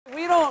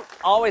don't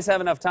always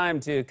have enough time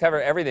to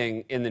cover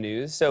everything in the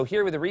news, so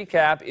here with a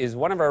recap is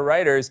one of our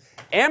writers,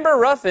 Amber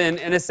Ruffin,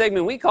 in a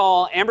segment we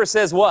call Amber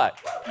Says What?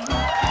 You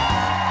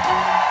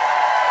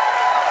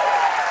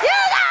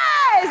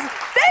guys!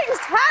 Things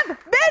have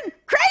been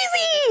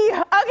crazy!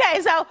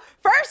 Okay, so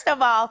first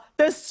of all,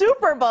 the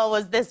Super Bowl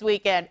was this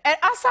weekend, and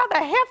I saw the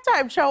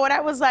halftime show and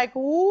I was like,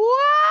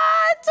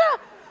 what?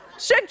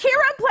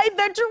 Shakira played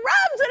the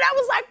drums and I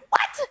was like,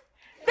 what?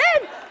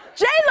 Then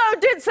JLo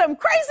did some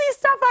crazy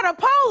stuff on a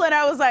pole and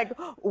I was like,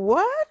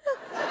 what?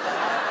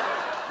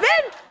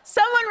 Then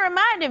someone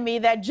reminded me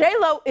that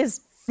JLo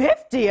is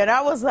 50 and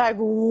I was like,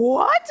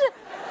 what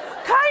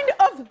kind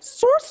of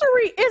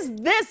sorcery is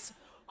this?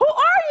 Who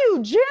are you,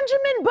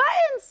 Benjamin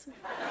Buttons?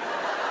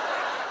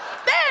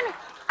 Then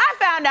I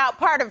found out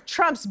part of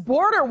Trump's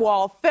border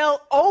wall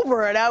fell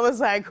over and I was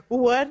like,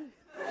 what?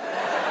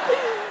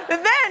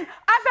 Then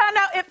I found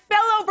out it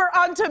fell over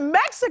onto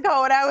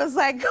Mexico and I was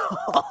like,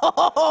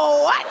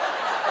 oh, what?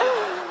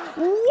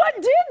 What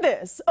did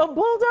this? A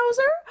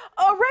bulldozer?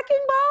 A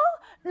wrecking ball?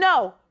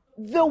 No,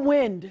 the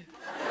wind.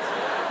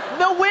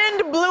 The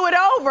wind blew it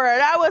over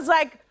and I was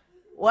like,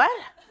 what?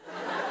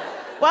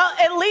 Well,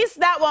 at least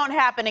that won't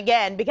happen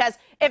again, because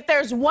if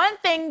there's one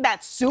thing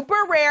that's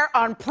super rare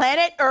on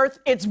planet Earth,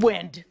 it's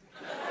wind.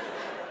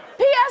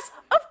 P.S.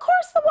 Of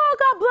course the wall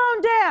got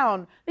blown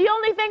down. The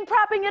only thing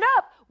propping it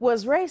up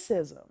was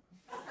racism.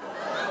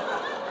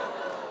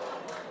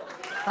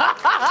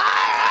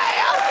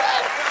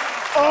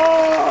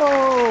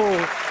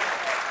 Oh!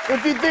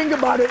 If you think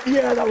about it,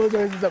 yeah, that was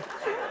racism.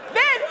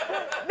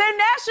 The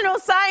National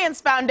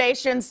Science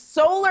Foundation's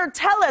solar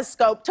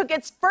telescope took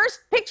its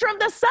first picture of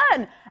the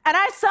sun, and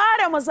I saw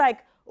it and was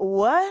like,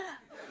 what?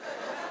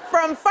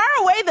 From far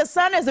away, the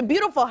sun is a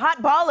beautiful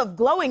hot ball of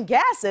glowing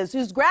gases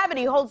whose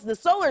gravity holds the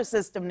solar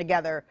system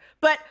together.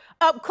 But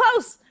up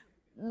close,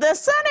 the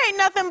sun ain't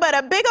nothing but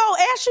a big old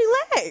ashy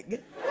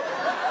leg.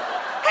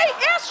 Hey,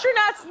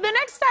 astronauts, the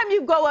next time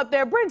you go up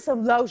there, bring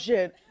some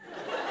lotion.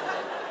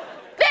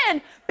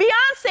 Then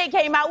Beyonce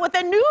came out with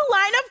a new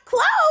line of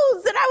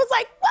clothes, and I was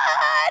like,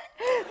 what?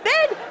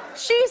 Then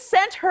she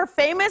sent her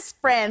famous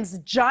friends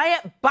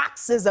giant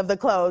boxes of the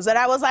clothes, and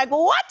I was like,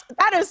 what?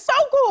 That is so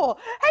cool.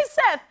 Hey,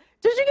 Seth,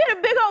 did you get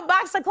a big old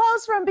box of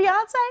clothes from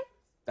Beyonce?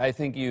 I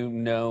think you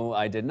know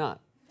I did not.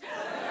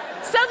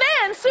 So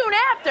then, soon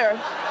after,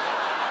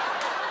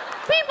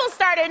 people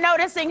started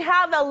noticing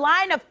how the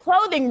line of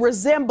clothing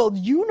resembled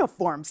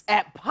uniforms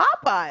at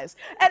Popeyes.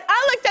 And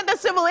I looked at the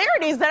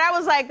similarities and I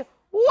was like,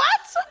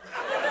 what?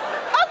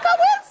 A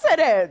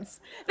coincidence.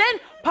 Then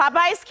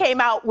Popeyes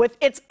came out with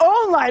its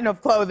own line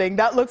of clothing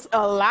that looks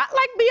a lot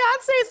like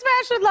Beyonce's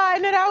fashion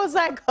line. And I was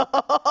like,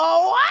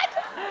 oh, what?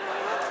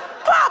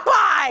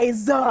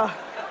 Popeyes!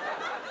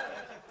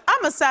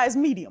 I'm a size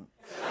medium.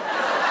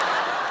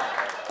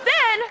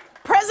 Then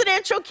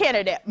presidential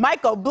candidate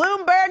Michael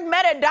Bloomberg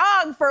met a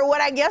dog for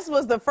what I guess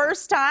was the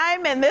first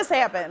time, and this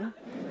happened.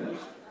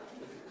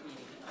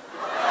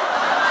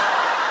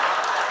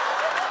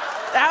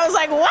 I was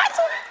like, what?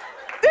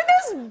 Did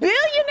this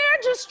billionaire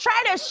just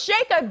try to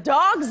shake a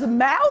dog's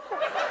mouth?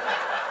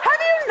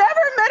 Have you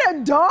never met a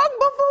dog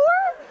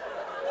before?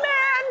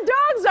 Man,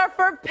 dogs are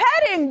for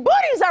petting,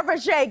 booties are for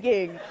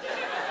shaking.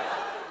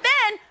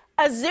 Then,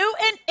 a zoo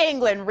in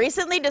England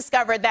recently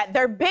discovered that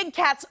their big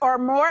cats are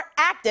more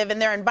active in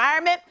their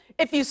environment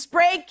if you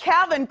spray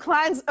Calvin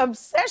Klein's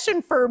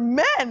Obsession for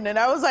Men. And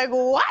I was like,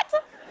 what?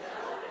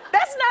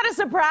 That's not a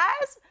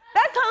surprise.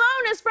 That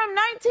cologne is from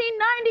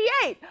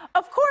 1998.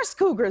 Of course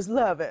cougars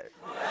love it.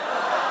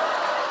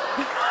 Y'all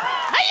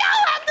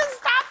have to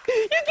stop.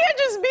 You can't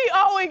just be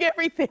owing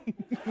everything.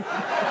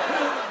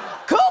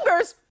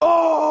 Cougars?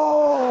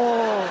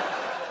 Oh.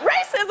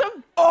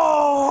 Racism?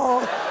 Oh.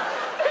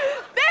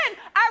 Then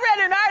I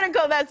read an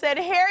article that said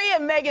Harry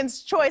and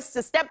Meghan's choice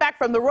to step back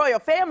from the royal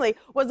family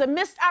was a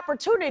missed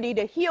opportunity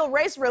to heal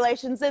race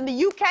relations in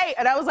the UK.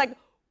 And I was like,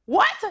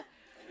 what?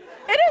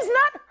 It is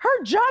not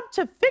her job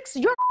to fix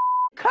your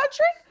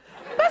country?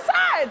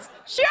 Besides,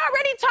 she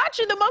already taught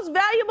you the most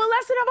valuable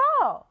lesson of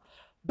all.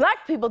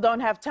 Black people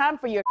don't have time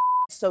for your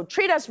so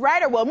treat us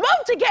right or we'll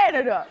move to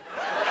Canada.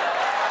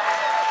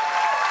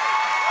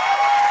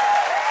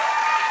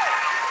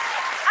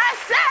 I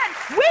said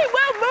we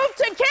will move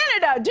to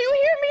Canada. Do you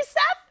hear me,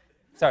 Seth?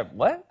 Sorry,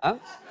 what?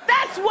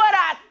 That's what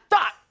I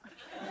thought.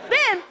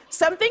 Then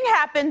something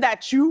happened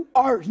that you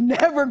are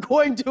never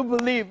going to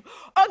believe.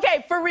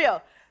 Okay, for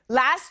real.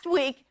 Last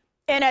week,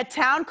 in a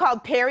town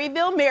called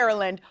Perryville,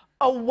 Maryland,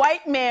 a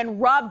white man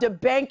robbed a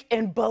bank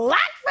in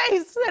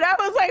blackface. And I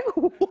was like,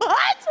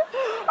 what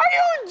are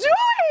you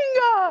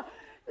doing?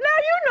 Now,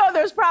 you know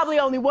there's probably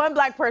only one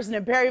black person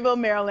in Perryville,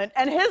 Maryland,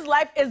 and his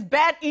life is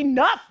bad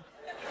enough.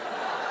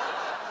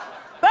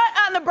 But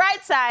on the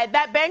bright side,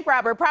 that bank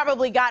robber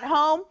probably got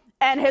home,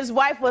 and his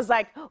wife was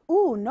like,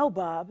 ooh, no,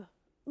 Bob,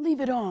 leave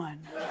it on.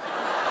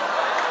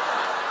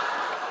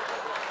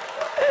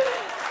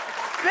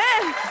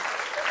 Then,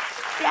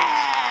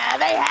 yeah,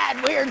 they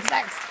had weird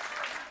sex.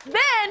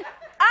 Then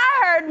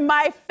I heard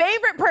my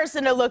favorite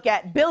person to look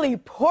at, Billy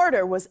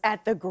Porter, was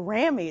at the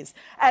Grammys.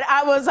 And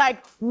I was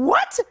like,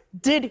 what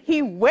did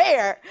he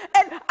wear?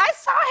 And I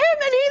saw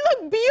him and he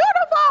looked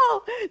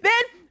beautiful.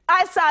 Then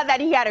I saw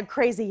that he had a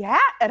crazy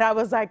hat and I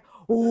was like,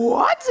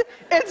 what?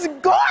 It's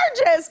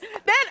gorgeous.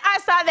 Then I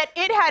saw that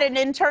it had an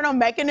internal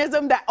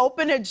mechanism that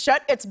opened and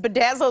shut its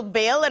bedazzled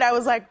veil and I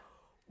was like,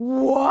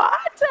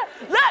 what?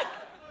 Look.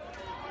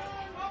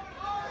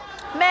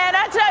 Man,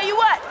 I tell you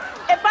what,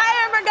 if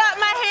I ever got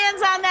my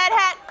hands on that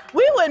hat,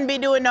 we wouldn't be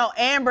doing no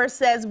Amber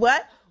Says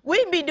What.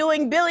 We'd be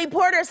doing Billy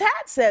Porter's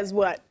Hat Says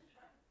What.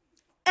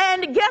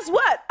 And guess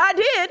what? I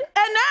did,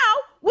 and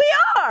now we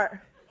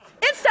are.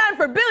 It's time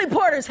for Billy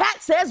Porter's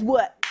Hat Says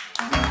What.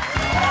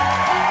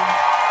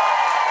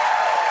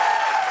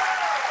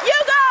 You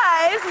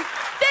guys,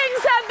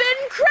 things have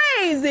been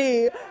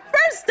crazy.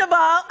 First of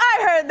all, I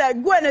heard that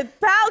Gwyneth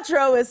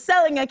Paltrow is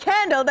selling a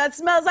candle that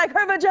smells like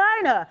her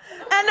vagina.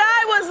 And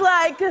I was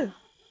like...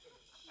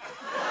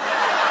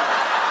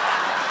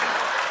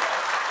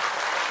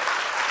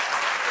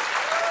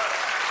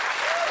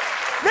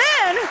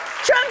 Then,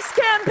 Trump's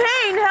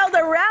campaign held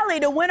a rally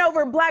to win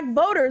over black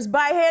voters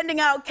by handing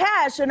out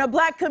cash in a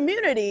black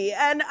community.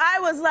 And I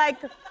was like...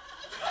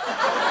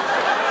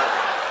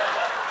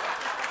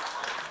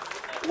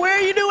 Where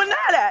are you doing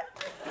that at?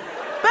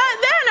 But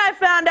then I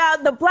found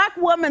out the Black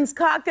Women's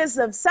Caucus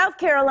of South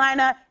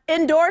Carolina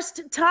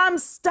endorsed Tom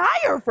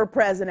Steyer for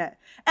president.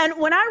 And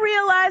when I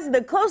realized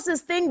the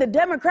closest thing the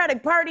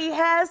Democratic Party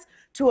has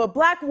to a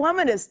black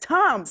woman is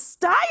Tom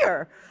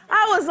Steyer,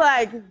 I was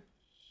like,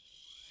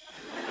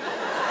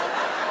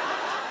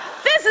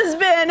 this has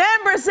been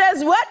Amber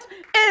Says What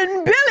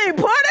in Billy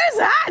Porter's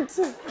Hat.